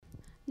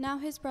Now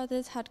his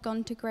brothers had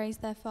gone to graze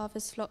their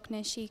father's flock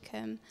near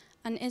Shechem,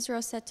 and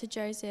Israel said to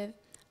Joseph,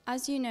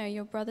 "As you know,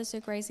 your brothers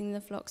are grazing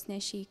the flocks near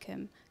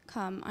Shechem.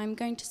 Come, I am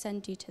going to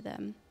send you to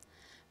them."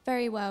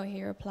 "Very well,"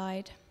 he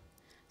replied.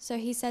 So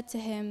he said to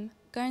him,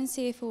 "Go and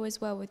see if all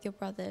is well with your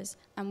brothers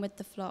and with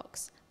the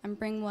flocks, and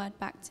bring word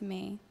back to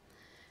me."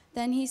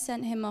 Then he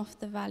sent him off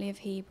the valley of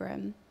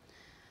Hebron.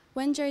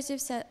 When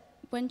Joseph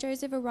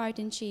arrived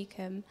in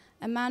Shechem,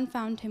 a man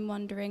found him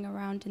wandering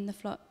around in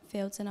the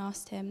fields and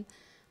asked him,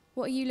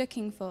 "What are you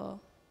looking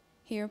for?"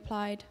 He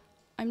replied,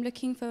 "I'm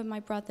looking for my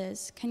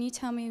brothers. Can you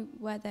tell me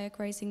where they are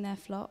grazing their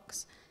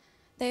flocks?"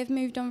 "They have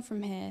moved on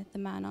from here," the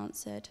man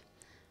answered.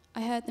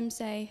 "I heard them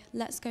say,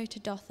 'Let's go to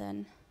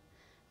Dothan.'"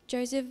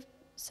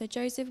 So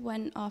Joseph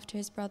went after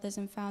his brothers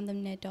and found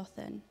them near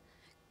Dothan,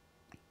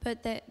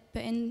 but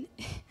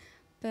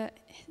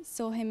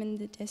saw him in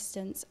the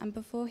distance, and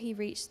before he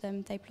reached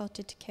them, they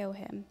plotted to kill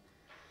him.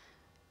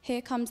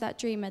 "Here comes that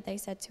dreamer," they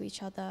said to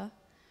each other.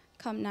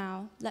 "Come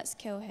now, let's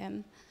kill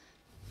him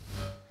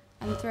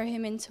and throw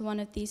him into one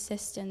of these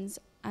cisterns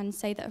and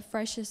say that a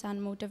ferocious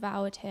animal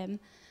devoured him.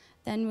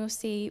 Then we'll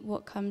see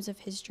what comes of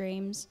his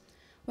dreams."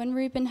 When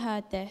Reuben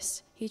heard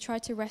this, he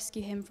tried to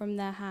rescue him from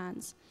their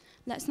hands.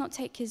 "Let's not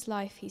take his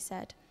life," he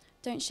said.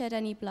 "Don't shed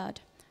any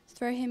blood.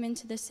 Throw him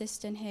into the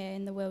cistern here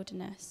in the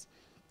wilderness,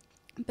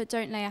 but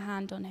don't lay a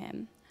hand on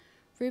him."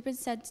 Reuben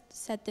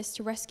said this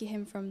to rescue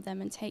him from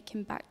them and take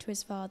him back to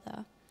his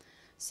father.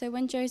 So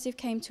when Joseph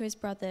came to his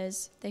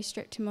brothers, they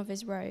stripped him of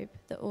his robe,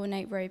 the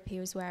ornate robe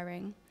he was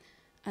wearing,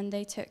 and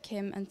they took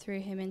him and threw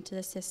him into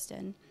the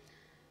cistern.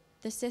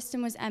 The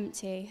cistern was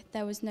empty,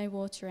 there was no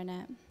water in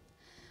it.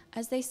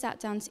 As they sat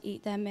down to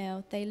eat their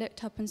meal, they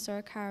looked up and saw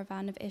a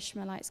caravan of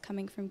Ishmaelites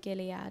coming from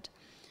Gilead.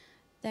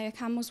 Their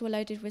camels were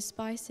loaded with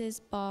spices,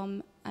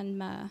 balm, and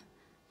myrrh,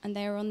 and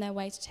they were on their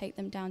way to take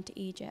them down to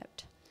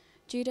Egypt.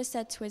 Judah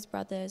said to his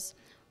brothers,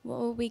 "What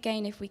will we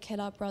gain if we kill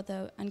our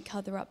brother and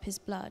cover up his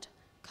blood?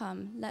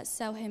 Come, let's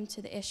sell him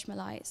to the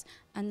Ishmaelites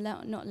and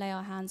not lay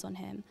our hands on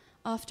him.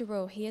 After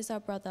all, he is our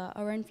brother,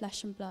 our own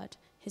flesh and blood."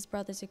 His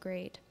brothers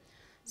agreed.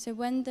 So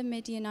when the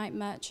Midianite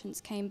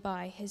merchants came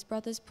by, his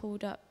brothers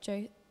pulled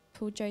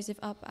Joseph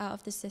up out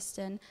of the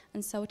cistern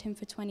and sold him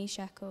for 20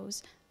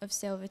 shekels of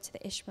silver to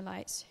the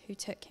Ishmaelites, who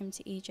took him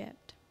to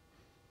Egypt.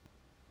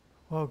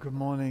 Well, good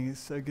morning. It's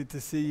so good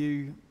to see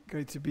you.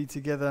 Great to be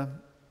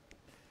together.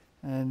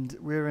 And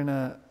we're in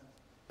a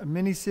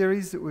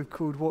mini-series that we've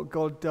called What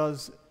God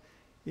Does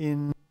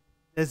in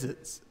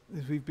Deserts,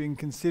 as we've been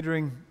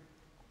considering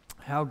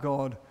how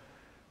God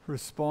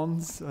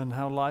responds and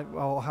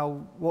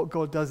what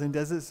God does in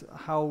deserts,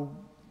 how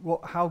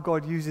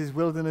God uses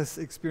wilderness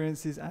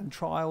experiences and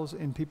trials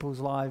in people's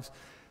lives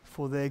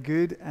for their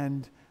good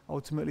and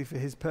ultimately for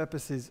his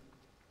purposes.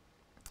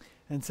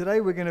 And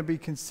today we're going to be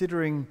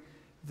considering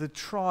the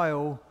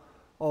trial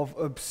of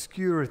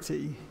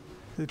obscurity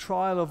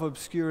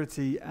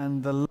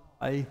and the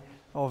lie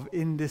of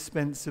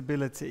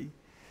indispensability.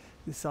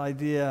 This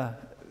idea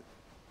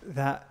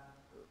that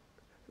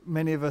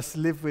many of us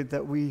live with,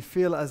 that we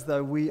feel as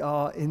though we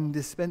are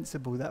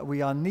indispensable, that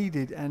we are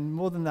needed, and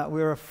more than that,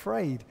 we're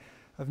afraid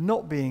of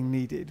not being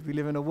needed. We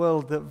live in a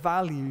world that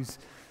values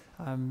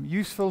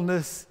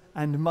usefulness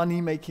and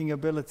money-making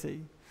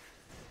ability.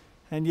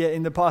 And yet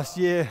in the past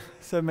year,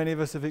 so many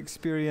of us have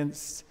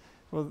experienced,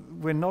 well,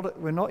 we're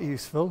not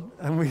useful,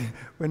 and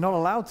we're not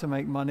allowed to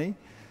make money,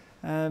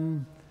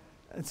 and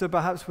so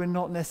perhaps we're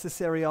not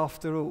necessary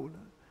after all.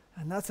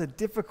 And that's a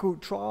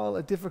difficult trial,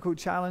 a difficult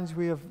challenge.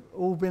 We have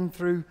all been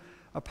through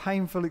a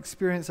painful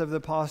experience over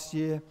the past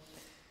year.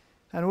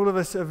 And all of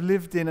us have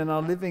lived in and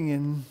are living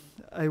in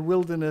a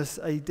wilderness,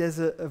 a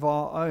desert of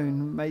our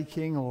own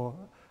making, or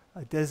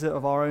a desert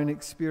of our own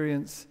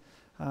experience.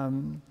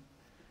 And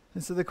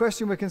so the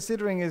question we're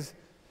considering is,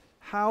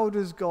 how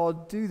does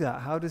God do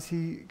that? How does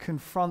he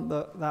confront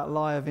that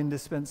lie of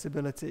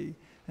indispensability?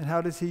 And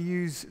how does he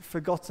use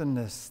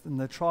forgottenness and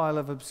the trial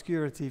of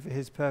obscurity for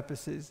his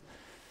purposes?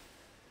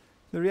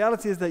 The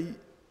reality is that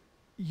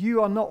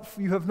you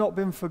have not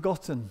been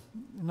forgotten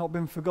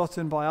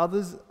by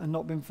others and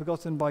not been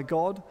forgotten by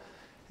God.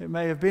 It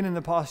may have been in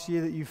the past year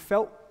that you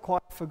felt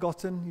quite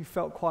forgotten, you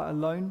felt quite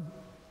alone.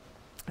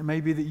 It may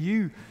be that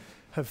you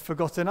have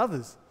forgotten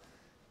others.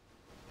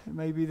 It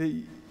may be that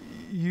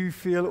you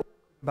feel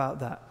about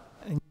that.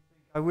 And you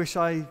think, I wish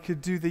I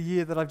could do the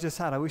year that I've just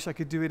had. I wish I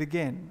could do it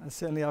again. And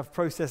certainly I've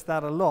processed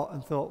that a lot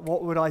and thought,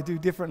 what would I do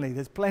differently?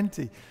 There's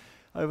plenty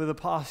over the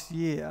past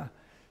year.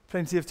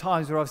 Plenty of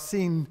times where I've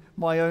seen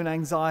my own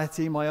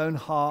anxiety, my own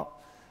heart,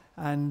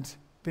 and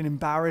been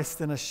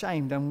embarrassed and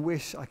ashamed and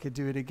wish I could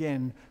do it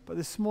again. But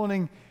this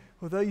morning,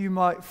 although you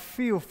might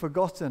feel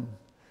forgotten,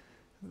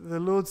 the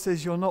Lord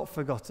says you're not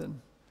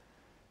forgotten.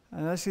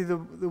 And actually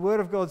the Word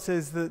of God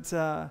says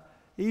that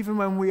even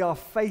when we are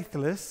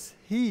faithless,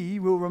 he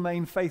will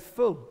remain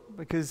faithful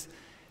because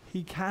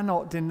he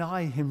cannot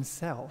deny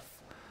himself.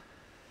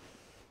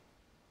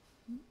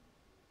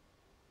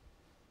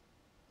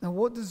 Now,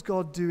 what does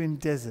God do in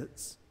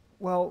deserts?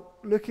 Well,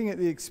 looking at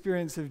the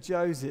experience of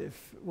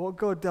Joseph, what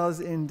God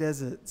does in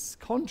deserts,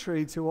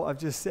 contrary to what I've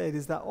just said,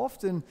 is that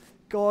often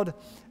God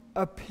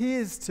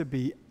appears to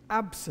be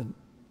absent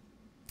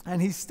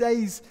and he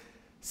stays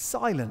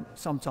silent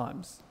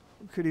sometimes.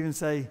 We could even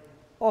say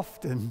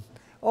often.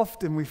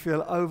 Often we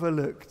feel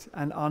overlooked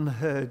and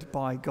unheard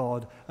by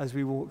God as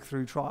we walk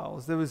through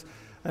trials. There was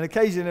an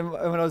occasion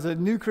when I was a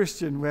new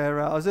Christian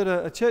where I was at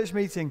a church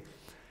meeting,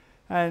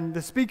 and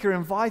the speaker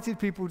invited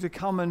people to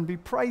come and be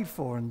prayed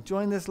for and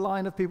join this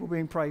line of people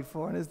being prayed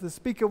for. And as the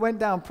speaker went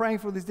down praying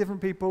for these different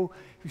people,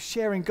 he was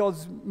sharing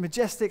God's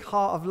majestic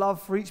heart of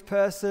love for each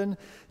person,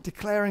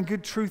 declaring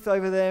good truth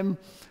over them.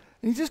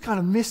 And he just kind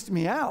of missed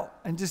me out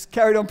and just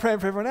carried on praying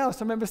for everyone else.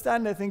 I remember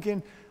standing there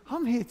thinking,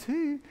 I'm here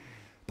too,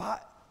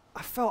 but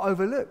I felt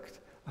overlooked.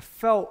 I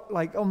felt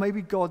like, oh,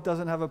 maybe God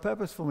doesn't have a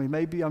purpose for me.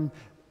 Maybe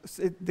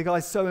the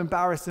guy's so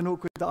embarrassed and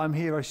awkward that I'm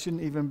here, I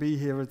shouldn't even be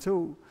here at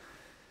all.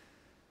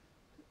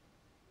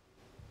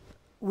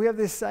 We have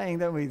this saying,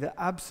 don't we, that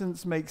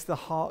absence makes the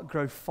heart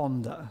grow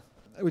fonder,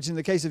 which in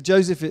the case of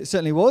Joseph, it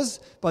certainly was.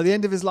 By the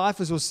end of his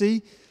life, as we'll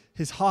see,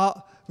 his heart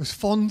was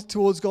fond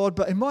towards God.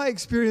 But in my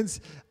experience,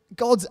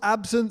 God's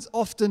absence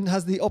often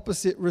has the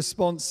opposite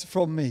response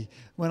from me.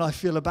 When I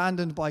feel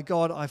abandoned by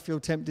God, I feel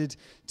tempted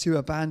to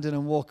abandon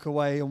and walk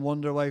away and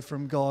wander away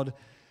from God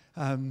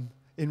in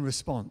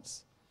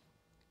response.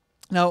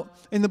 Now,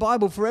 in the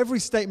Bible, for every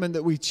statement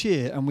that we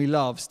cheer and we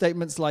love,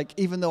 statements like,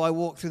 even though I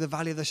walk through the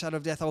valley of the shadow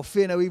of death, I will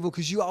fear no evil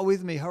because you are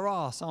with me.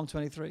 Hurrah, Psalm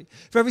 23.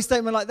 For every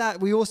statement like that,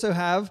 we also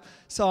have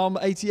Psalm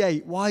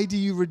 88. Why do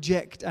you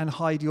reject and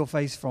hide your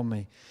face from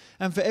me?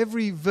 And for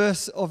every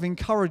verse of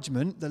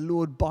encouragement, the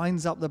Lord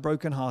binds up the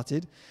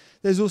brokenhearted.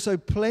 There's also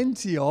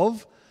plenty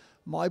of,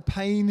 my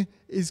pain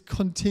is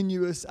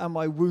continuous and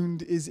my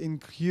wound is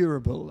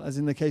incurable, as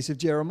in the case of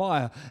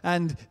Jeremiah.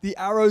 And the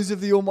arrows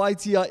of the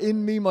Almighty are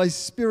in me, my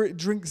spirit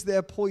drinks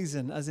their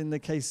poison, as in the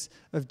case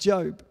of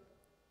Job.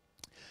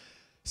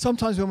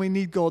 Sometimes when we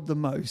need God the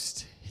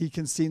most, he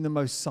can seem the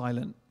most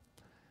silent.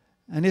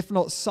 And if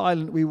not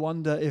silent, we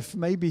wonder if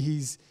maybe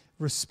he's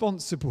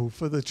responsible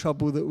for the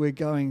trouble that we're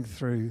going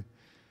through.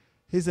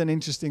 Here's an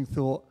interesting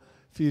thought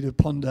for you to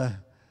ponder.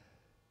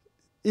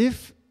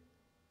 If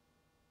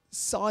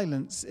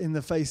silence in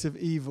the face of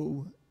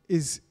evil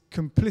is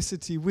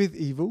complicity with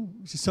evil,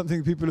 which is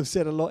something people have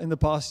said a lot in the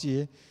past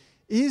year,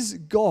 is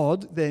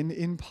God then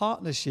in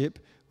partnership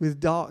with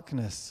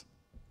darkness?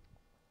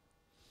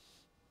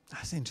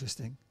 That's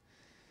interesting.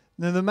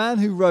 Now, the man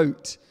who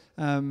wrote,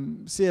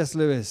 C.S.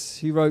 Lewis,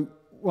 he wrote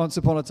Once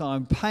Upon a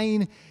Time,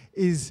 pain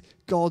is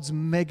God's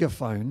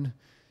megaphone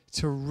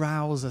to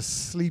rouse a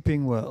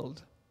sleeping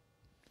world.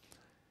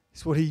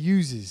 It's what he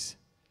uses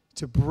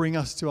to bring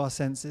us to our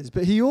senses.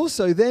 But he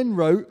also then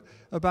wrote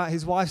about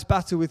his wife's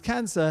battle with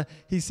cancer.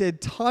 He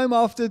said, time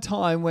after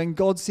time, when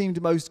God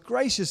seemed most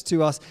gracious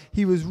to us,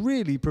 he was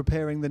really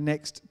preparing the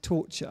next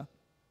torture.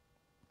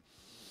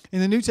 In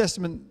the New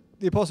Testament,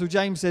 the Apostle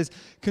James says,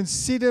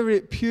 consider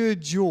it pure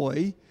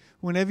joy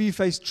whenever you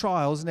face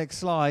trials, next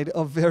slide,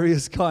 of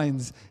various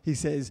kinds, he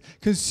says.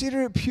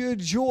 Consider it pure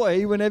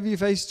joy whenever you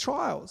face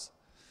trials.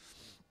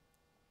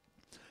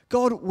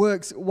 God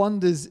works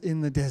wonders in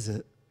the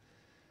desert.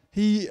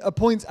 He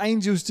appoints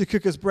angels to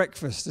cook us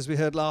breakfast, as we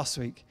heard last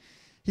week.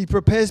 He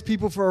prepares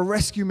people for a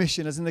rescue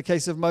mission, as in the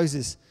case of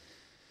Moses.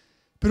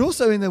 But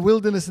also in the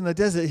wilderness and the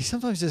desert, he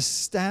sometimes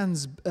just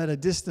stands at a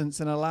distance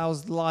and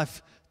allows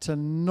life to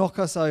knock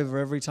us over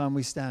every time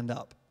we stand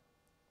up.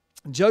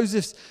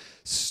 Joseph's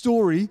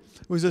story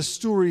was a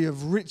story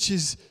of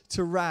riches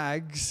to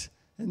rags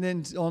and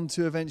then on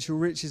to eventual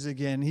riches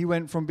again. He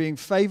went from being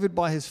favored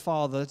by his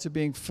father to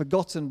being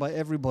forgotten by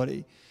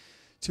everybody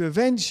to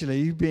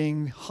eventually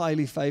being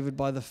highly favored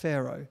by the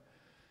Pharaoh.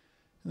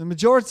 The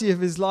majority of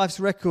his life's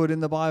record in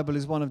the Bible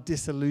is one of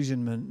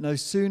disillusionment. No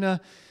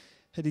sooner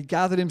had he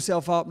gathered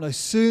himself up, no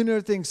sooner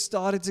had things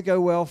started to go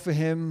well for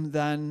him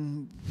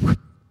than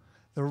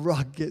the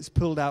rug gets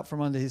pulled out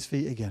from under his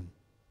feet again.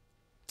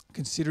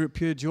 Consider it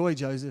pure joy,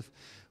 Joseph,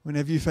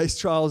 whenever you face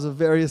trials of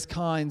various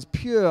kinds,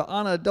 pure,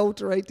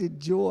 unadulterated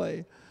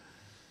joy.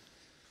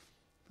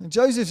 And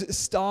Joseph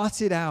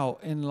started out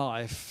in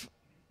life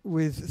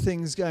with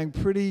things going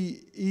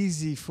pretty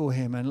easy for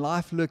him and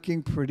life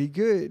looking pretty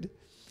good.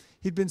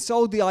 He'd been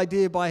sold the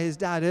idea by his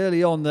dad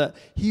early on that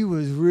he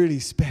was really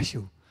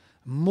special,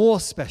 more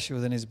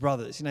special than his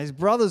brothers. You know, his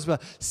brothers were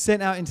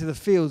sent out into the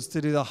fields to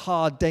do the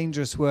hard,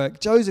 dangerous work.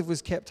 Joseph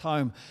was kept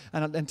home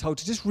and told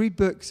to just read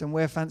books and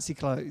wear fancy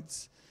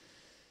clothes.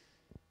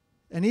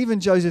 And even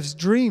Joseph's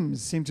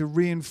dreams seemed to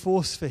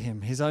reinforce for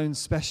him his own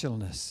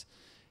specialness.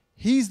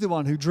 He's the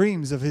one who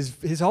dreams of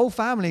his whole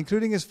family,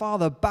 including his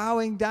father,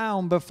 bowing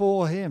down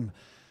before him.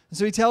 And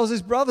so he tells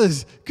his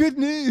brothers, good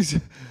news,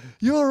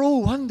 you're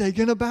all one day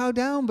going to bow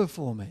down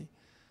before me.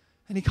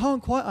 And he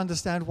can't quite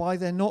understand why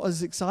they're not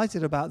as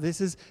excited about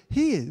this as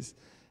he is.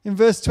 In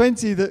verse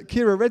 20 that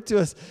Kira read to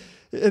us,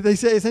 they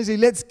say essentially,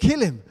 let's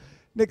kill him.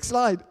 Next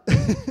slide.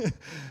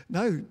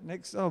 No,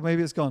 next. Oh,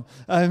 maybe it's gone.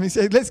 He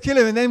said, let's kill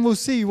him and then we'll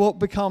see what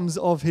becomes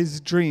of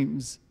his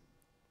dreams.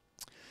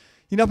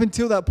 Up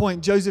until that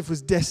point, Joseph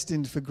was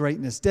destined for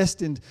greatness,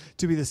 destined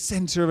to be the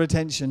center of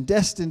attention,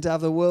 destined to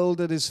have the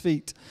world at his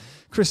feet.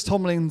 Chris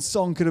Tomlin's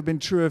song could have been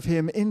true of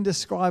him.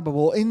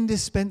 Indescribable,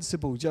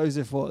 indispensable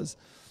Joseph was.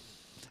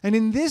 And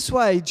in this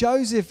way,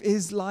 Joseph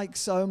is like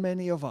so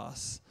many of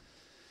us.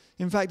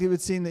 In fact, it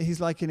would seem that he's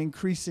like an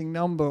increasing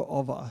number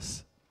of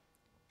us.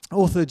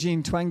 Author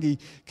Jean Twenge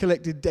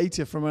collected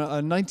data from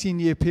a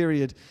 19-year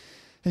period,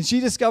 and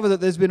she discovered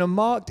that there's been a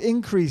marked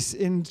increase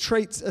in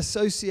traits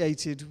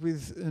associated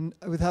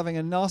with having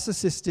a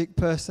narcissistic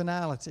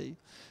personality.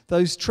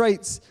 Those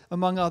traits,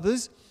 among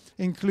others,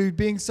 include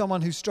being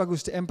someone who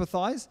struggles to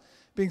empathize,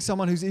 being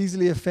someone who's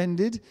easily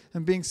offended,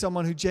 and being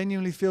someone who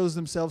genuinely feels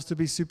themselves to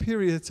be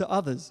superior to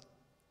others.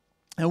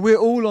 And we're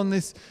all on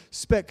this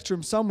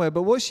spectrum somewhere.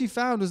 But what she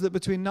found was that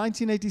between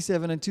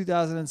 1987 and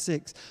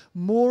 2006,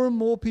 more and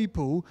more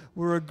people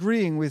were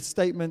agreeing with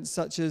statements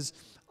such as,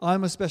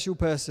 I'm a special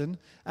person,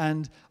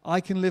 and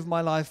I can live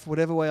my life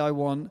whatever way I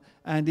want,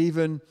 and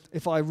even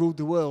if I ruled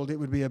the world, it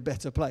would be a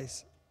better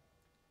place.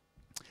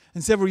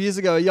 And several years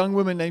ago, a young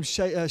woman named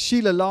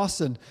Sheila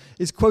Larson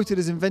is quoted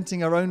as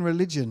inventing her own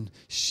religion.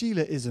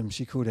 Sheilaism,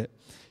 she called it.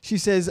 She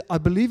says, I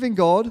believe in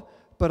God,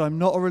 but I'm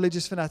not a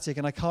religious fanatic,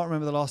 and I can't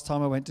remember the last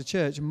time I went to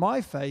church. My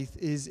faith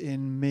is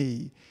in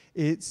me.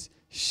 It's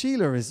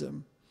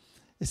Sheilaism.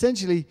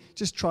 Essentially,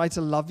 just try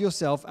to love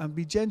yourself and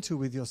be gentle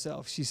with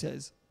yourself, she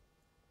says.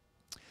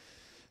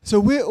 So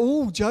we're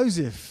all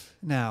Joseph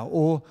now,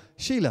 or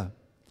Sheila.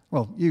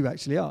 Well, you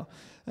actually are.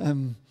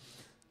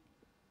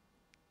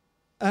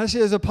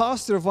 Actually, as a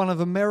pastor of one of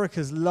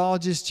America's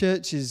largest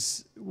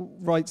churches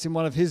writes in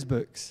one of his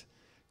books,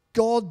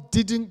 God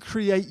didn't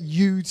create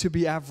you to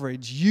be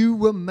average. You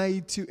were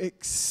made to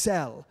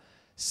excel.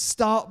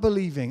 Start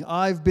believing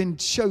I've been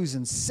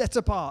chosen, set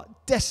apart,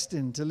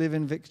 destined to live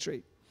in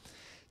victory.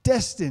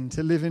 Destined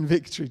to live in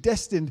victory.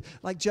 Destined,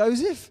 like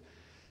Joseph,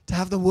 to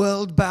have the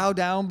world bow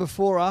down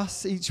before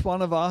us, each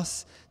one of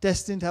us.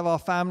 Destined to have our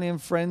family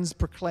and friends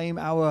proclaim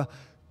our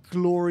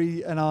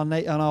glory and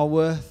our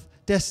worth.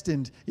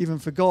 Destined even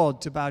for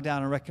God to bow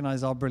down and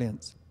recognize our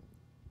brilliance.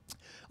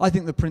 I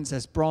think The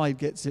Princess Bride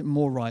gets it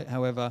more right,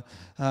 however,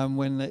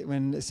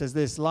 when it says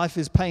this, life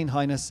is pain,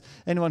 Highness.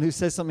 Anyone who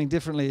says something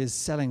differently is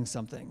selling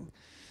something.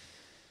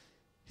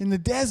 In the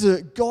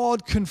desert,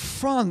 God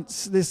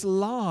confronts this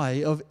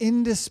lie of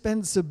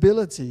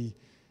indispensability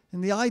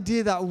and the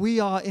idea that we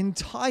are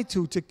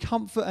entitled to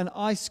comfort and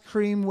ice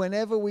cream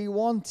whenever we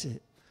want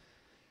it.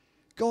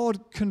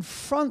 God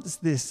confronts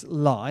this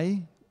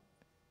lie.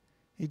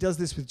 He does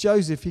this with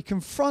Joseph. He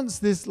confronts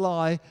this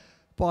lie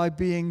by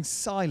being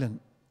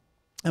silent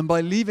and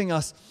by leaving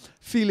us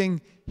feeling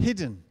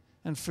hidden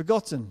and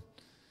forgotten.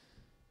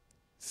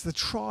 It's the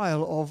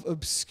trial of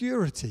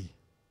obscurity.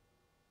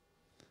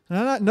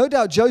 And no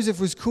doubt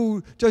Joseph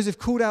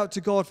called out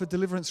to God for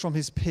deliverance from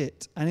his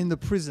pit and in the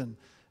prison,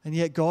 and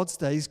yet God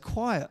stays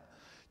quiet.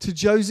 To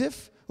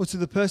Joseph, or to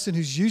the person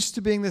who's used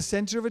to being the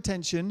center of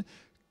attention,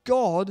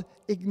 God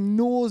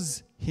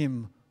ignores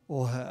him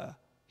or her.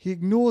 He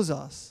ignores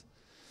us.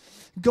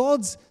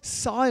 God's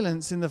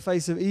silence in the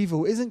face of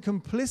evil isn't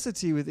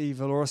complicity with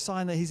evil or a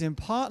sign that he's in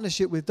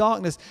partnership with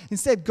darkness.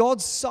 Instead,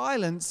 God's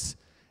silence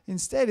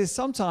is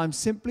sometimes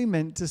simply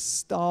meant to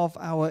starve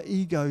our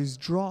egos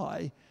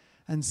dry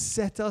and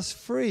set us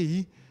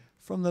free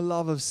from the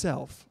love of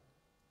self.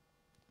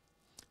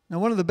 Now,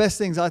 one of the best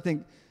things I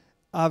think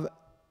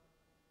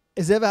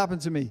has ever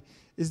happened to me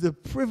is the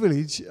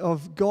privilege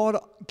of God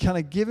kind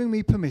of giving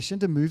me permission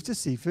to move to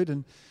Seaford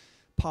and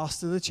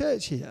pastor the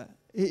church here.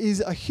 It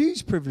is a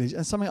huge privilege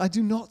and something I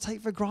do not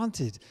take for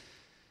granted.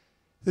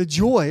 The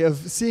joy of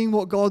seeing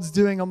what God's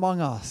doing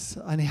among us,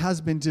 and he has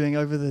been doing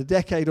over the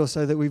decade or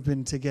so that we've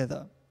been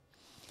together.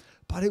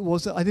 But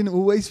I didn't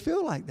always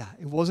feel like that.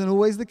 It wasn't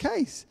always the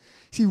case.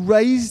 See,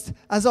 raised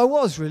as I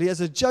was really,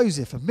 as a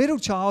Joseph, a middle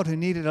child who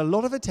needed a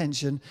lot of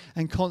attention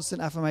and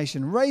constant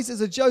affirmation. Raised as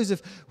a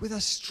Joseph with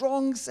a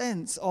strong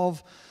sense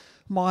of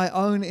my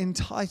own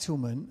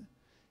entitlement.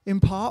 In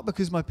part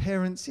because my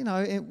parents,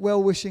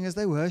 well-wishing as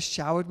they were,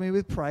 showered me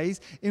with praise.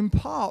 In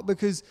part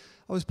because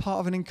I was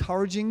part of an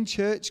encouraging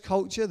church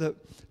culture that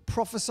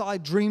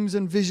prophesied dreams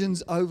and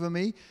visions over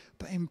me.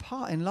 But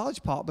in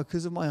large part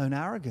because of my own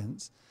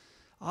arrogance.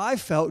 I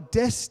felt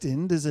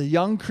destined as a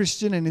young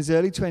Christian in his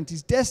early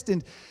 20s,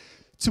 destined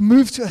to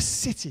move to a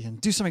city and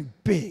do something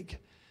big.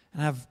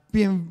 And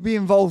be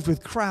involved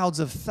with crowds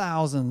of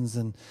thousands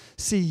and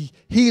see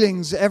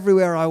healings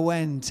everywhere I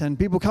went and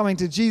people coming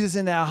to Jesus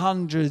in their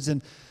hundreds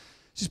and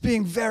just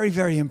being very,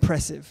 very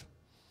impressive.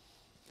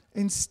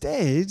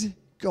 Instead,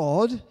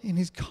 God, in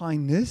his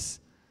kindness,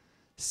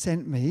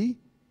 sent me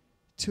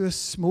to a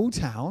small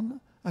town,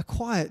 a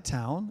quiet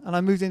town, and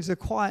I moved into a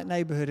quiet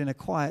neighborhood in a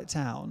quiet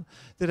town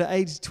that at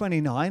age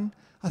 29,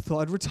 I thought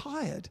I'd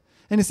retired.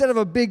 And instead of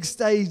a big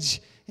stage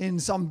in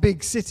some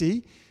big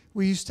city,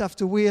 we used to have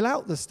to wheel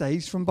out the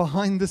stage from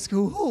behind the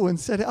school hall and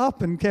set it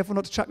up and careful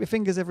not to trap your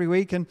fingers every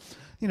week. And,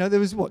 there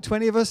was,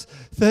 20 of us,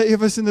 30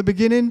 of us in the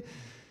beginning.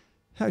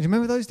 Do you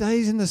remember those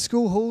days in the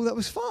school hall? That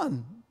was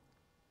fun.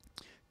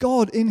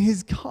 God, in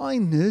his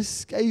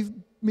kindness, gave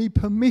me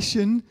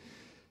permission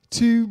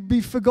to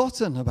be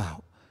forgotten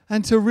about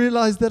and to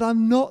realize that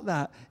I'm not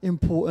that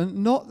important,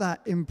 not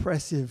that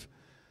impressive.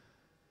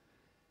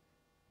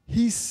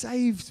 He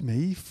saved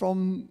me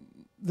from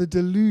the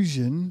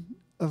delusion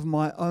of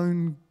my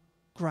own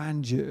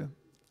grandeur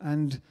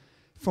and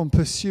from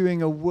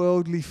pursuing a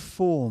worldly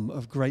form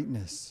of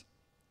greatness.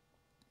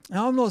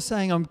 Now, I'm not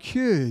saying I'm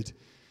cured.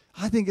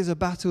 I think it's a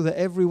battle that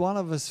every one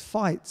of us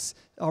fights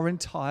our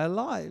entire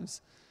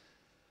lives.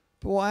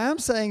 But what I am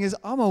saying is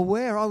I'm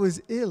aware I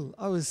was ill,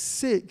 I was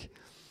sick,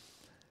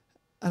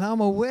 and I'm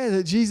aware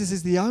that Jesus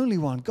is the only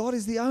one. God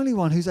is the only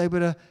one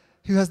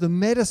who has the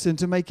medicine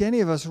to make any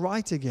of us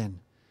right again.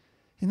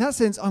 In that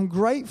sense, I'm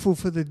grateful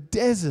for the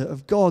desert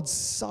of God's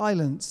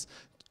silence,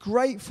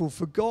 grateful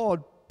for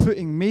God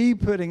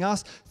putting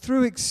us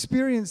through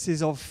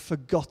experiences of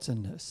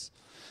forgottenness.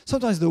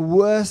 Sometimes the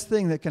worst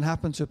thing that can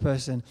happen to a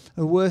person,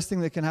 the worst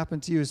thing that can happen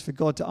to you is for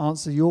God to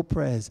answer your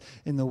prayers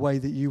in the way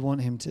that you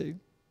want him to.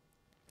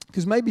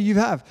 Because maybe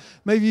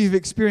you've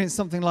experienced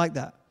something like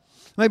that.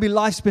 Maybe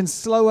life's been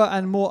slower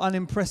and more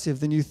unimpressive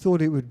than you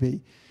thought it would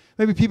be.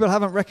 Maybe people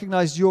haven't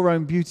recognized your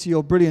own beauty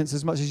or brilliance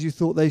as much as you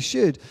thought they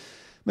should.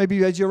 Maybe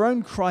you had your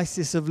own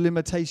crisis of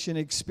limitation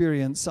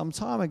experience some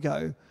time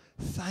ago.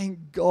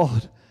 Thank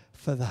God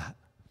for that.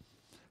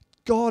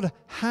 God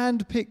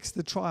handpicks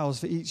the trials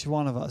for each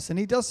one of us. And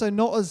he does so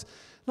not as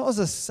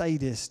a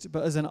sadist,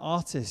 but as an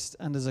artist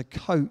and as a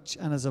coach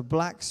and as a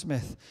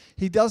blacksmith.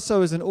 He does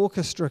so as an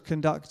orchestra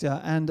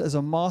conductor and as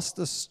a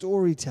master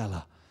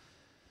storyteller.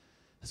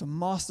 As a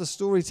master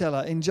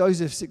storyteller, in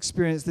Joseph's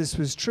experience, this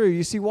was true.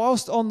 You see,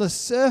 whilst on the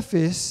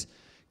surface,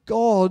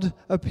 God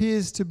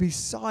appears to be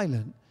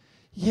silent,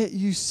 yet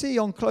you see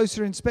on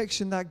closer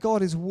inspection that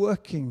God is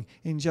working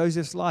in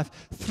Joseph's life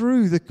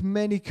through the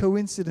many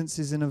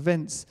coincidences and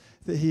events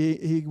that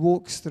he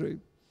walks through.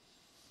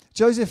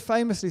 Joseph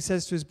famously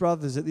says to his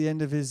brothers at the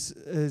end of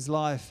his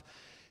life,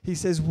 he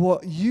says,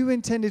 what you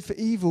intended for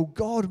evil,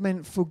 God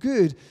meant for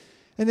good.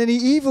 And then he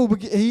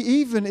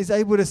even is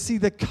able to see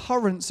the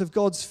currents of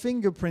God's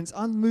fingerprints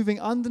moving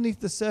underneath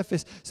the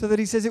surface, so that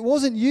he says, it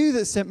wasn't you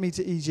that sent me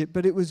to Egypt,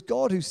 but it was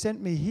God who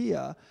sent me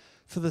here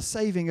for the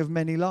saving of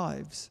many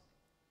lives.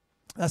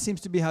 That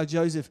seems to be how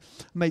Joseph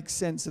makes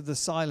sense of the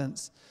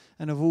silence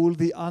and of all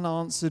the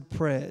unanswered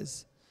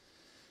prayers.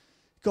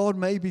 God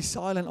may be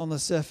silent on the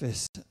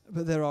surface,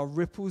 but there are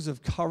ripples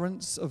of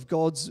currents of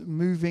God's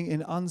moving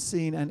in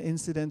unseen and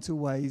incidental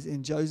ways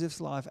in Joseph's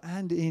life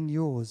and in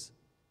yours.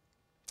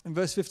 In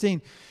verse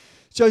 15,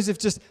 Joseph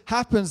just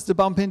happens to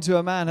bump into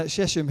a man at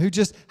Shechem who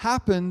just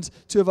happened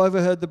to have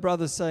overheard the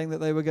brothers saying that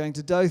they were going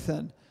to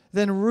Dothan.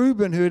 Then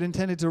Reuben, who had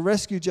intended to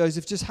rescue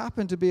Joseph, just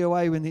happened to be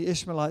away when the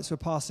Ishmaelites were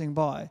passing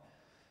by.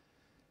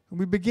 And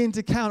we begin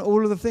to count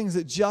all of the things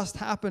that just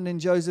happened in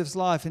Joseph's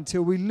life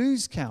until we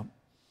lose count.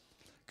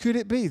 Could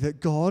it be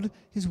that God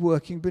is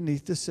working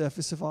beneath the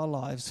surface of our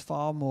lives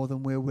far more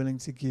than we're willing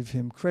to give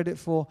him credit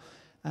for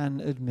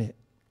and admit?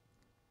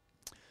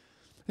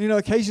 You know,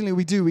 occasionally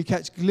we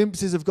catch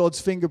glimpses of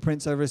God's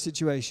fingerprints over a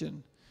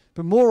situation.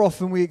 But more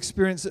often we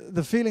experience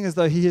the feeling as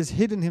though he has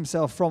hidden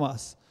himself from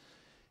us.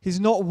 He's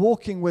not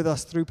walking with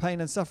us through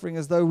pain and suffering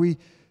as though we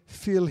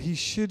feel he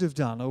should have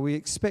done or we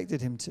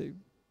expected him to.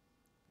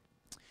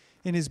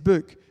 In his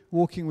book,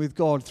 Walking with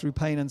God Through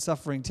Pain and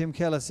Suffering, Tim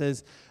Keller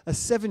says, a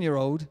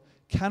 7-year-old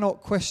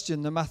cannot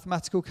question the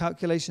mathematical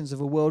calculations of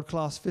a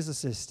world-class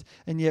physicist,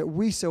 and yet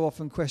we so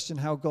often question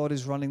how God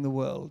is running the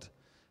world.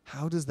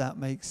 How does that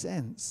make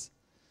sense?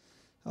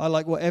 I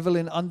like what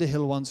Evelyn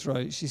Underhill once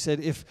wrote. She said,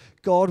 if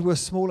God were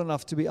small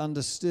enough to be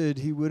understood,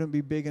 he wouldn't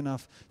be big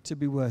enough to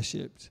be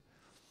worshipped.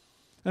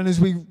 And as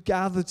we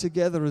gather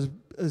together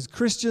as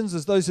Christians,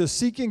 as those who are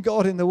seeking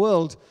God in the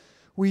world,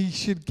 we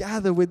should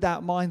gather with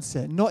that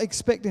mindset, not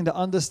expecting to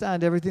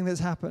understand everything that's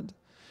happened,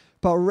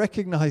 but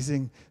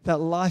recognizing that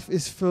life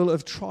is full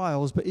of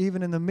trials, but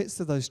even in the midst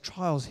of those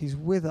trials, he's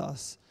with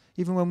us.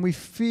 Even when we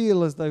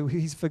feel as though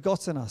he's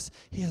forgotten us,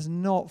 he has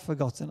not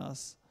forgotten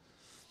us.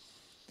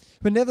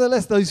 But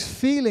nevertheless, those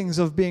feelings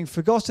of being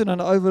forgotten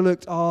and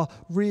overlooked are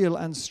real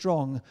and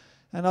strong.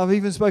 And I've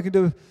even spoken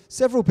to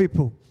several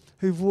people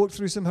who've walked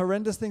through some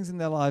horrendous things in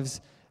their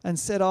lives and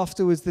said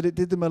afterwards that it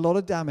did them a lot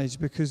of damage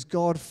because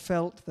God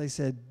felt, they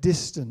said,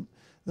 distant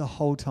the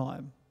whole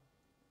time.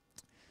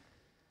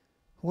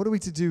 What are we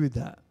to do with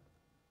that?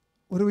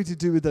 What are we to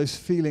do with those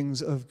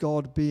feelings of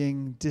God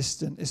being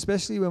distant,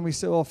 especially when we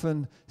so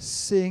often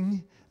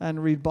sing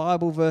and read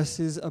Bible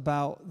verses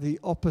about the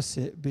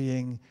opposite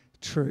being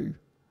true?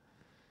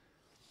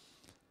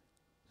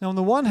 Now, on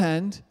the one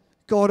hand,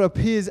 God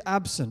appears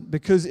absent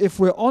because if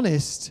we're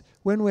honest,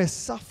 when we're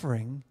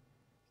suffering,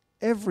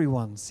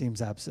 everyone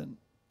seems absent.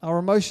 Our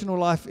emotional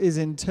life is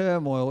in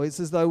turmoil. It's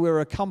as though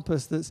we're a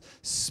compass that's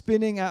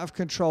spinning out of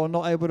control,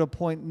 not able to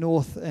point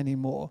north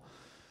anymore.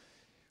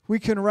 We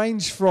can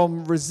range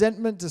from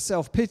resentment to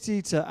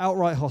self-pity to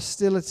outright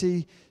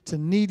hostility to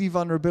needy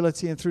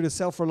vulnerability and through to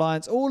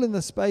self-reliance, all in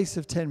the space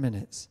of 10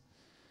 minutes.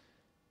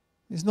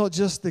 It's not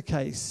just the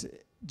case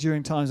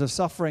during times of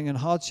suffering and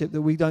hardship,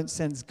 that we don't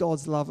sense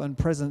God's love and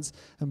presence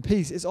and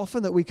peace. It's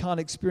often that we can't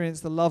experience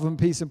the love and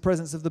peace and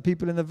presence of the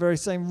people in the very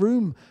same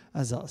room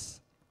as us.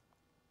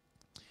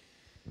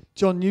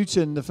 John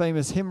Newton, the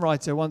famous hymn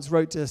writer, once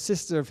wrote to a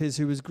sister of his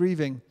who was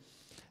grieving,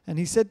 and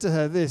he said to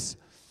her this,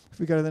 if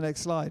we go to the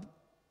next slide,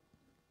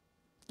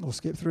 or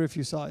skip through a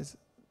few slides.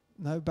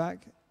 No,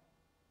 back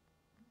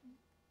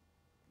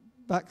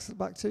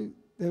to...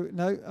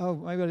 No, oh,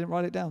 maybe I didn't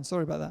write it down.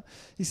 Sorry about that.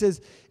 He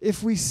says,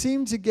 if we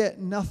seem to get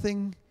no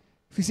good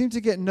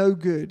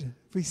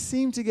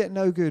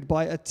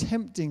by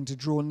attempting to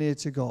draw near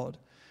to God,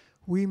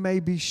 we may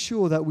be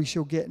sure that we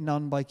shall get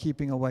none by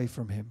keeping away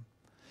from him.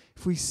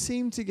 If we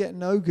seem to get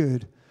no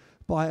good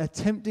by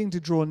attempting to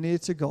draw near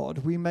to God,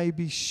 we may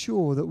be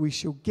sure that we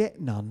shall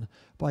get none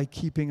by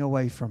keeping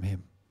away from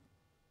him.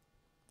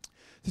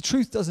 The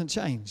truth doesn't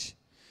change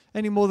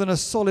any more than a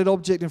solid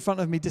object in front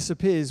of me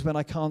disappears when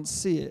I can't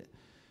see it.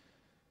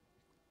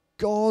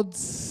 God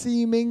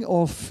seeming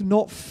or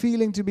not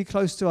feeling to be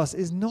close to us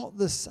is not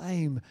the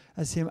same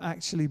as him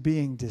actually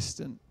being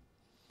distant.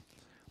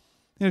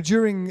 You know,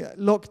 during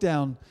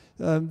lockdown,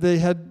 they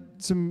had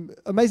some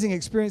amazing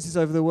experiences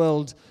over the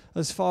world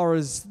as far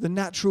as the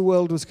natural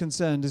world was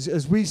concerned.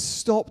 As we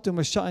stopped and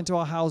were shut into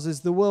our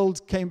houses, the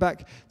world came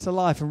back to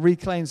life and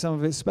reclaimed some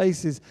of its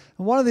spaces.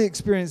 And one of the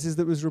experiences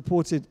that was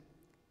reported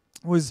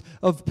was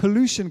of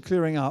pollution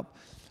clearing up,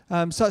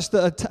 such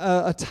that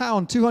a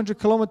town 200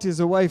 kilometers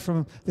away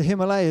from the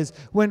Himalayas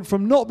went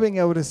from not being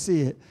able to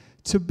see it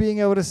to being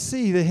able to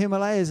see the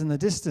Himalayas in the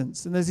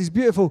distance. And there's these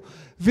beautiful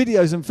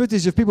videos and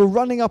footage of people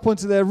running up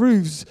onto their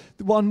roofs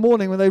one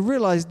morning when they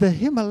realized the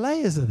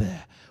Himalayas are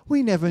there.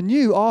 We never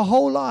knew. Our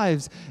whole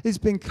lives, it's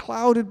been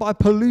clouded by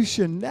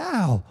pollution.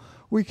 Now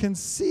we can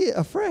see it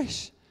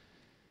afresh.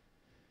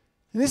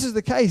 And this is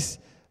the case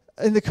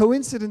in the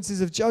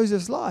coincidences of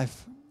Joseph's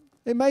life.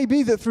 It may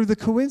be that through the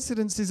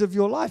coincidences of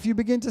your life, you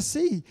begin to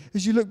see,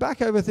 as you look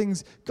back over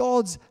things,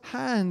 God's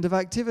hand of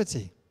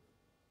activity.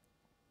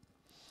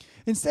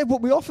 Instead,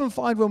 what we often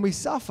find when we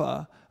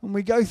suffer, when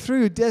we go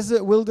through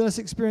desert, wilderness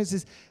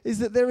experiences, is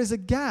that there is a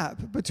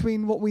gap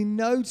between what we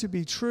know to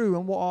be true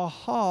and what our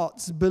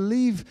hearts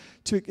believe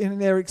in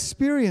their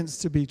experience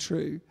to be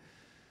true.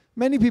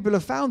 Many people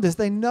have found this.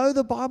 They know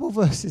the Bible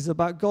verses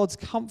about God's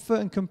comfort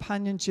and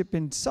companionship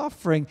in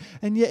suffering,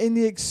 and yet in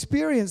the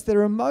experience,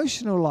 their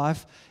emotional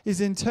life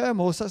is in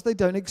turmoil such they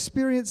don't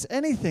experience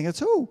anything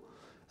at all.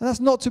 And that's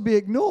not to be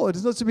ignored.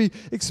 It's not to be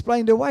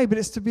explained away, but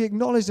it's to be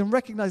acknowledged and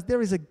recognized.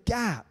 There is a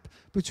gap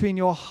between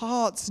your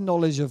heart's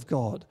knowledge of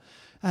God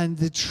and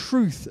the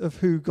truth of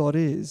who God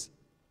is.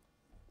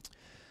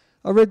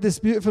 I read this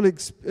beautiful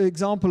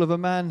example of a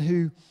man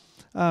who,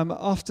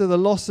 after the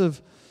loss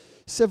of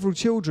several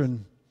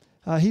children,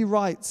 he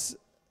writes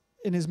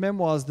in his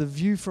memoirs, The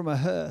View from a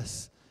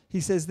Hearse. He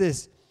says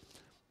this,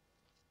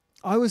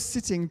 I was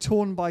sitting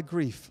torn by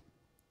grief.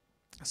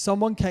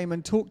 Someone came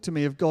and talked to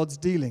me of God's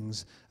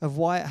dealings, of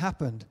why it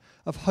happened,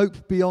 of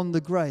hope beyond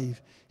the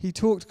grave. He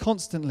talked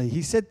constantly.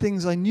 He said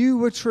things I knew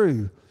were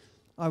true.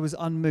 I was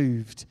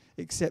unmoved,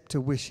 except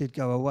to wish he'd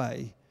go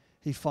away.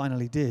 He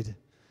finally did.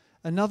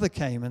 Another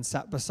came and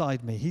sat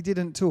beside me. He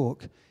didn't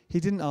talk. He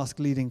didn't ask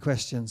leading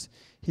questions.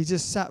 He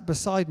just sat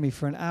beside me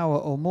for an hour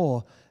or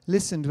more,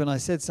 listened when I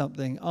said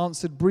something,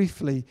 answered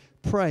briefly,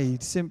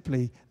 prayed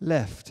simply,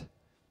 left.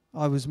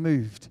 I was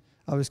moved.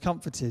 I was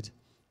comforted.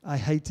 I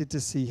hated to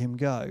see him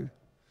go.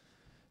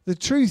 The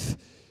truth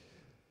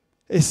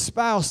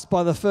espoused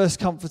by the first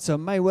comforter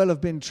may well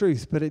have been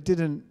truth, but it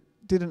didn't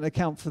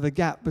account for the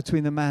gap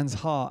between the man's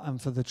heart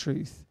and for the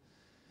truth.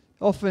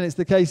 Often it's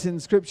the case in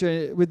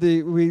Scripture,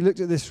 we looked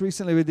at this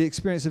recently with the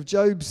experience of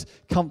Job's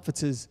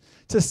comforters,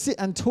 to sit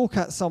and talk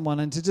at someone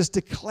and to just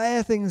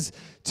declare things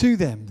to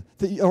them,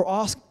 or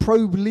ask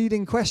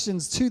probe-leading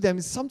questions to them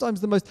is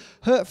sometimes the most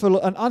hurtful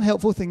and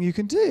unhelpful thing you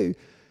can do.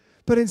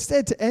 But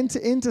instead, to enter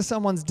into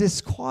someone's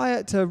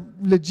disquiet, to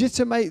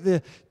legitimate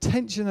the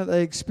tension that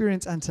they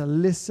experience, and to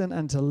listen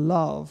and to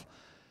love,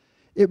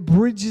 it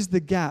bridges the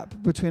gap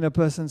between a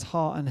person's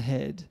heart and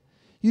head.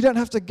 You don't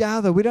have to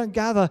gather. We don't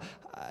gather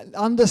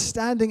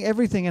understanding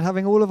everything and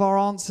having all of our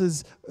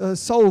answers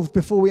solved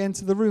before we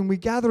enter the room. We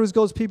gather as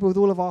God's people with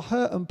all of our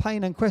hurt and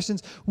pain and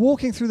questions,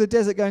 walking through the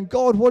desert going,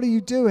 God, what are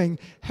you doing?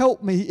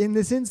 Help me in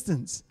this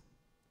instance.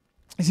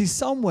 You see,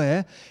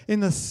 somewhere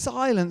in the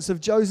silence of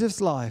Joseph's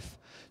life,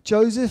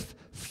 Joseph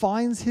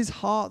finds his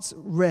heart's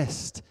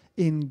rest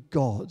in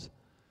God.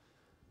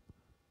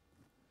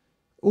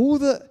 All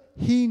that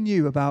he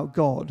knew about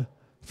God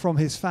from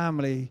his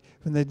family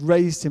when they'd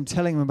raised him,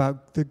 telling him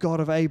about the God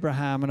of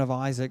Abraham and of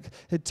Isaac,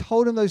 had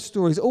told him those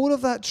stories. All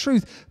of that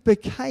truth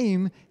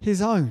became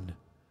his own.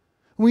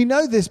 We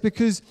know this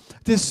because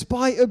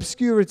despite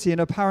obscurity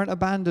and apparent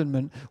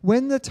abandonment,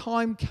 when the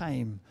time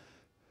came,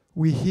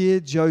 we hear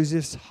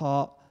Joseph's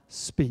heart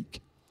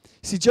speak.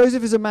 See,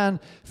 Joseph is a man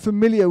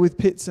familiar with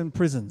pits and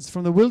prisons.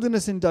 From the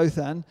wilderness in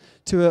Dothan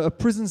to a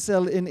prison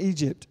cell in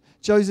Egypt,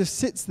 Joseph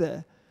sits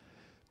there,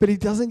 but he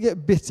doesn't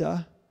get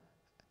bitter.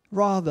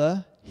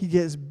 Rather, he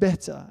gets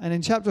better. And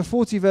in chapter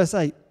 40, verse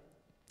 8,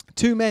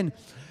 two men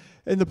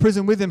in the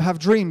prison with him have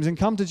dreams and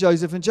come to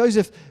Joseph. And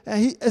Joseph,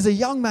 as a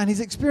young man, he's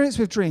experienced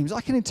with dreams.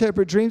 I can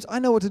interpret dreams. I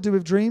know what to do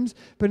with dreams.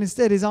 But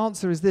instead, his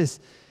answer is this.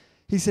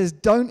 He says,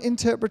 don't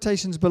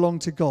interpretations belong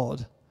to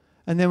God?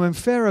 And then when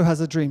Pharaoh has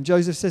a dream,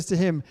 Joseph says to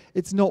him,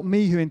 it's not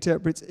me who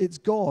interprets, it's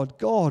God.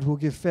 God will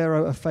give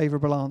Pharaoh a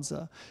favorable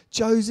answer.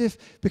 Joseph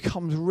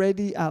becomes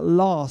ready at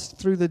last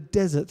through the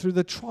desert, through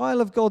the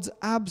trial of God's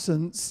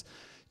absence.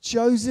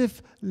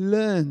 Joseph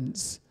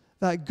learns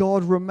that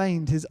God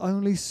remained his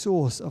only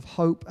source of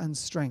hope and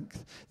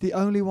strength, the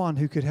only one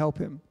who could help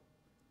him.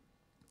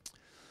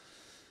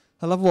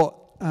 I love what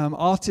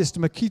artist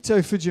Makito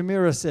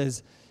Fujimura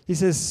says. He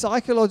says,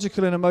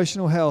 psychological and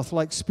emotional health,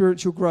 like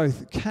spiritual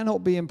growth,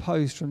 cannot be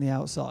imposed from the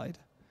outside.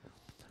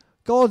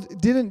 God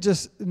doesn't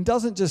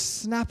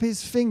just snap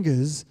his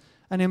fingers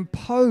and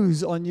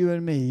impose on you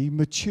and me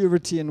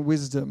maturity and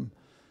wisdom.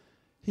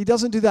 He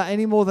doesn't do that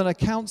any more than a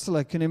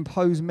counselor can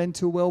impose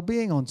mental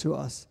well-being onto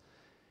us.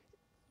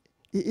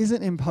 It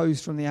isn't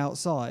imposed from the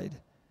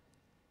outside.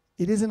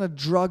 It isn't a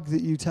drug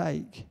that you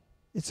take.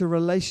 It's a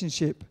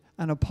relationship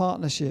and a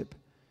partnership.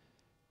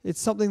 It's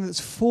something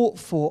that's fought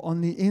for on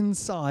the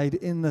inside,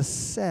 in the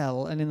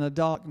cell and in the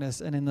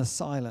darkness and in the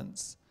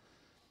silence.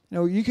 You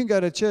know, you can go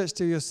to church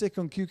till you're sick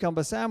on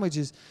cucumber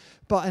sandwiches,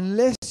 but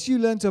unless you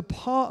learn to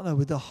partner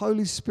with the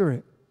Holy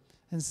Spirit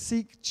and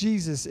seek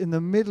Jesus in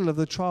the middle of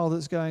the trial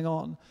that's going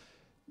on,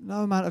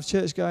 no amount of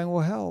church going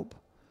will help,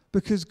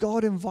 because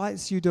God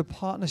invites you to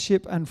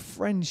partnership and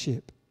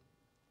friendship.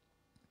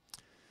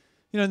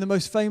 You know, in the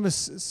most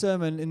famous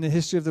sermon in the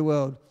history of the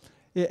world,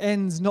 it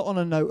ends not on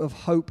a note of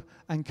hope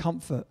and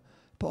comfort,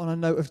 but on a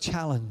note of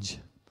challenge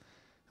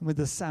and with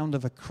the sound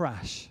of a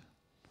crash.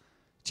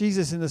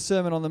 Jesus in the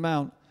Sermon on the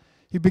Mount,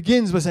 he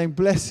begins by saying,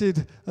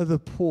 blessed are the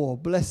poor,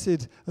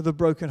 blessed are the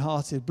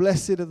brokenhearted,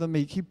 blessed are the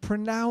meek. He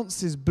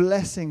pronounces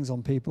blessings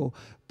on people,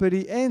 but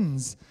he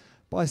ends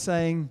by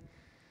saying,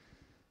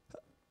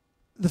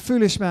 the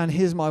foolish man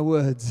hears my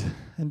words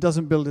and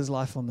doesn't build his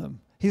life on them.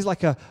 He's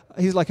like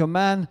a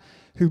man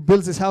who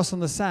builds his house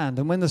on the sand,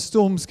 and when the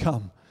storms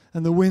come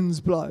and the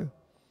winds blow,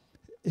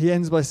 he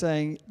ends by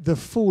saying, the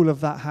fall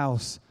of that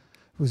house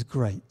was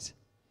great.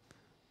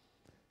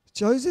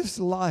 Joseph's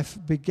life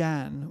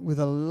began with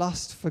a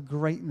lust for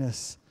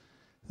greatness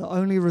that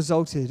only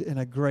resulted in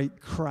a great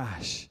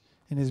crash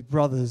in his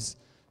brothers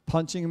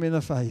punching him in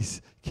the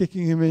face,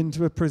 kicking him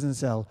into a prison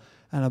cell,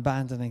 and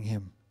abandoning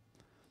him.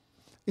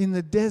 In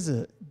the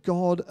desert,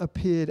 God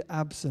appeared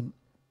absent,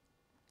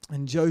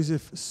 and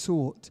Joseph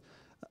sought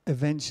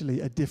eventually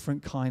a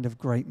different kind of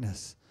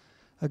greatness.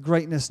 A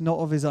greatness not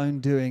of his own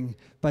doing,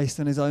 based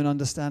on his own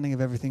understanding of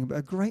everything, but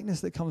a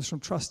greatness that comes from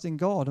trusting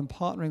God and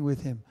partnering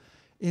with him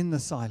in the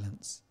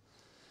silence.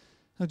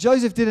 Now,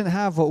 Joseph didn't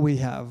have what we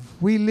have.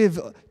 We live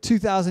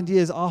 2,000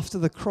 years after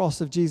the cross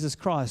of Jesus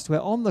Christ,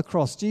 where on the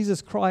cross,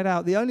 Jesus cried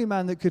out, the only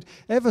man that could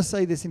ever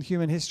say this in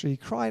human history,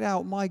 cried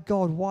out, my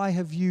God, why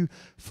have you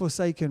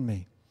forsaken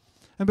me?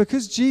 And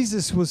because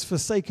Jesus was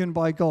forsaken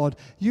by God,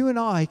 you and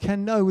I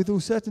can know with all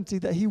certainty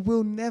that he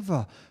will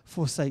never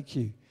forsake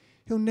you.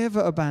 He'll never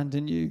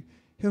abandon you.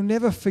 He'll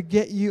never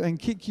forget you and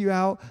kick you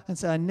out and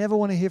say, I never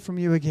want to hear from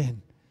you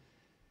again.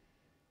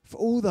 For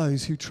all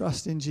those who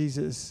trust in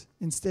Jesus,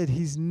 instead,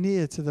 he's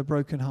near to the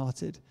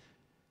brokenhearted.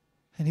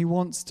 And he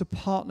wants to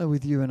partner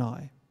with you and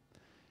I.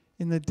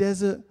 In the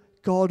desert,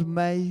 God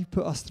may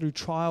put us through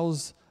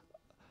trials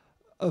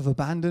of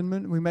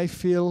abandonment. We may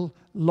feel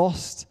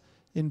lost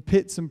in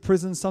pits and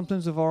prisons,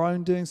 sometimes of our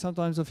own doing,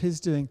 sometimes of his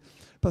doing.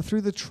 But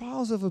through the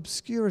trials of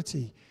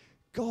obscurity,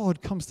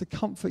 God comes to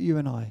comfort you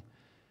and I.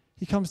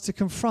 He comes to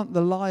confront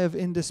the lie of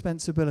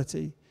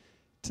indispensability,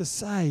 to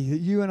say that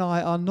you and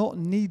I are not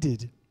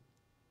needed.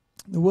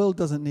 The world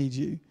doesn't need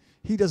you.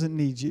 He doesn't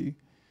need you.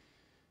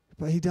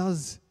 But he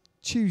does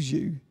choose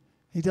you.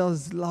 He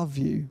does love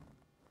you.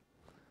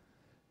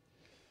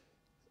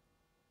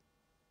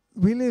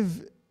 We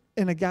live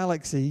in a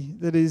galaxy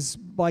that is,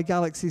 by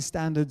galaxy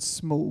standards,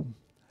 small.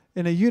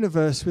 In a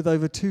universe with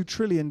over 2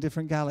 trillion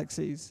different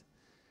galaxies.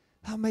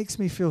 That makes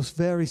me feel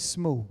very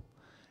small.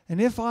 And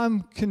if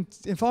I'm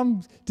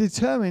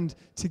determined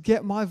to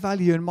get my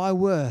value and my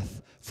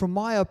worth from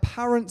my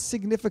apparent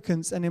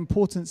significance and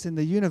importance in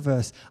the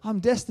universe, I'm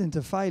destined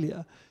to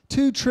failure.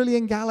 2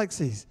 trillion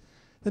galaxies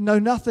that know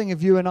nothing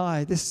of you and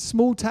I, this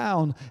small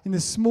town, in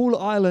this small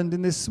island,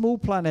 in this small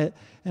planet,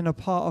 in a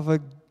part of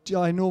a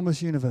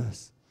ginormous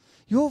universe.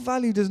 Your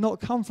value does not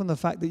come from the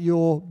fact that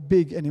you're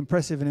big and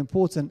impressive and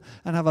important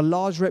and have a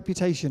large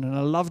reputation and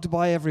are loved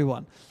by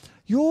everyone.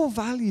 Your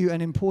value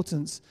and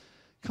importance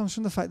comes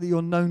from the fact that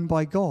you're known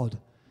by God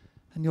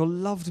and you're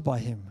loved by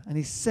him, and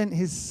he sent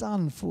his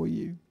son for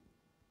you.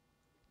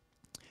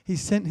 He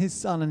sent his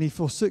son and he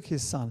forsook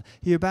his son.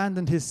 He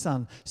abandoned his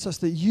son such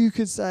that you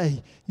could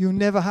say, you'll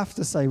never have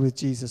to say with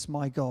Jesus,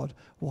 my God,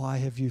 why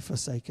have you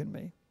forsaken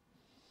me?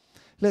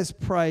 Let's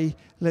pray,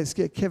 let's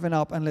get Kevin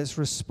up, and let's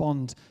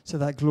respond to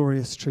that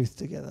glorious truth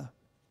together.